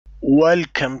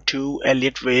Welcome to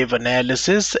Elliott Wave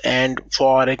Analysis and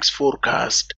Forex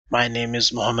Forecast. My name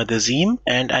is Mohammed Azim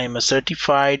and I am a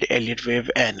certified Elliott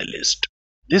Wave Analyst.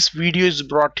 This video is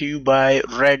brought to you by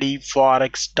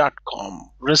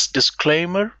ReadyForex.com. Risk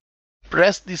disclaimer: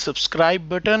 press the subscribe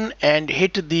button and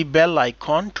hit the bell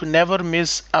icon to never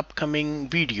miss upcoming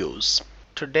videos.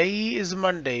 Today is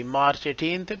Monday, March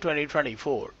 18th,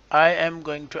 2024. I am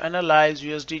going to analyze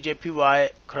USD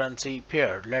JPY currency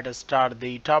pair. Let us start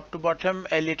the top to bottom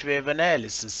Elliott Wave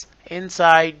analysis.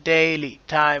 Inside daily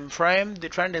time frame, the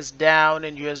trend is down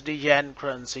in USD Yen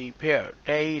currency pair.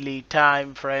 Daily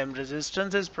time frame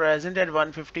resistance is present at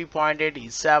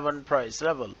 150.87 price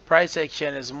level. Price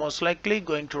action is most likely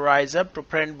going to rise up to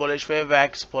print bullish wave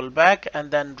X pullback and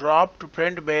then drop to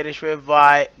print bearish wave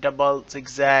Y double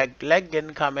zigzag leg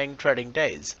in coming trading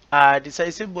days. A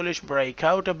decisive bullish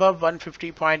breakout above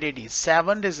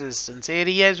 150.87 resistance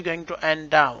area is going to end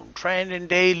down trend in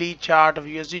daily chart of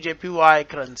USD JPY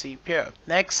currency pair.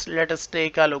 Next, let us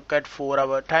take a look at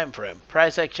 4-hour time frame.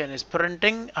 Price action is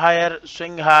printing higher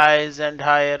swing highs and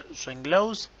higher swing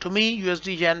lows. To me,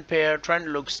 USD Yen pair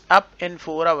trend looks up in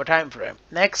 4-hour time frame.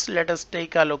 Next, let us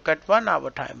take a look at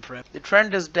 1-hour time frame. The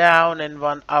trend is down in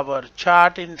 1-hour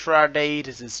chart. Intraday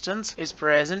resistance is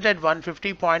present at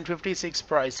 150.56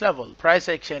 price level. Price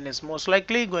action is most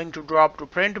likely going to drop to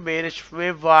print bearish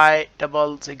wave Y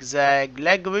double zigzag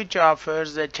leg, which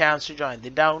offers a chance to join the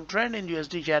downtrend in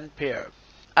USD Yen pair.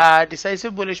 A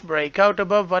decisive bullish breakout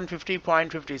above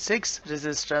 150.56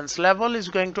 resistance level is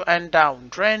going to end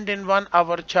downtrend in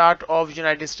 1-hour chart of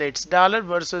United States dollar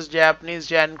versus Japanese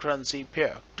yen currency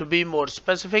pair. To be more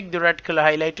specific, the red color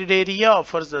highlighted area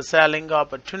offers the selling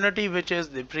opportunity, which is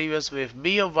the previous wave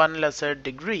B of 1 lesser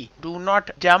degree. Do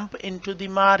not jump into the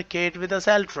market with a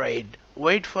sell trade.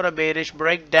 Wait for a bearish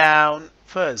breakdown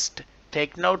first.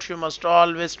 Take note, you must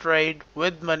always trade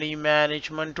with money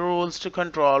management rules to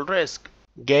control risk.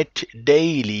 Get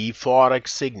daily Forex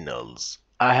signals.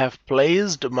 I have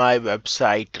placed my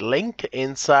website link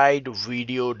inside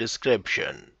video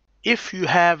description. If you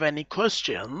have any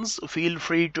questions, feel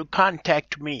free to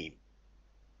contact me.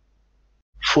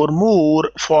 For more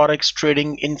Forex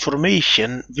trading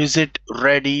information, visit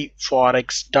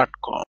ReadyForex.com.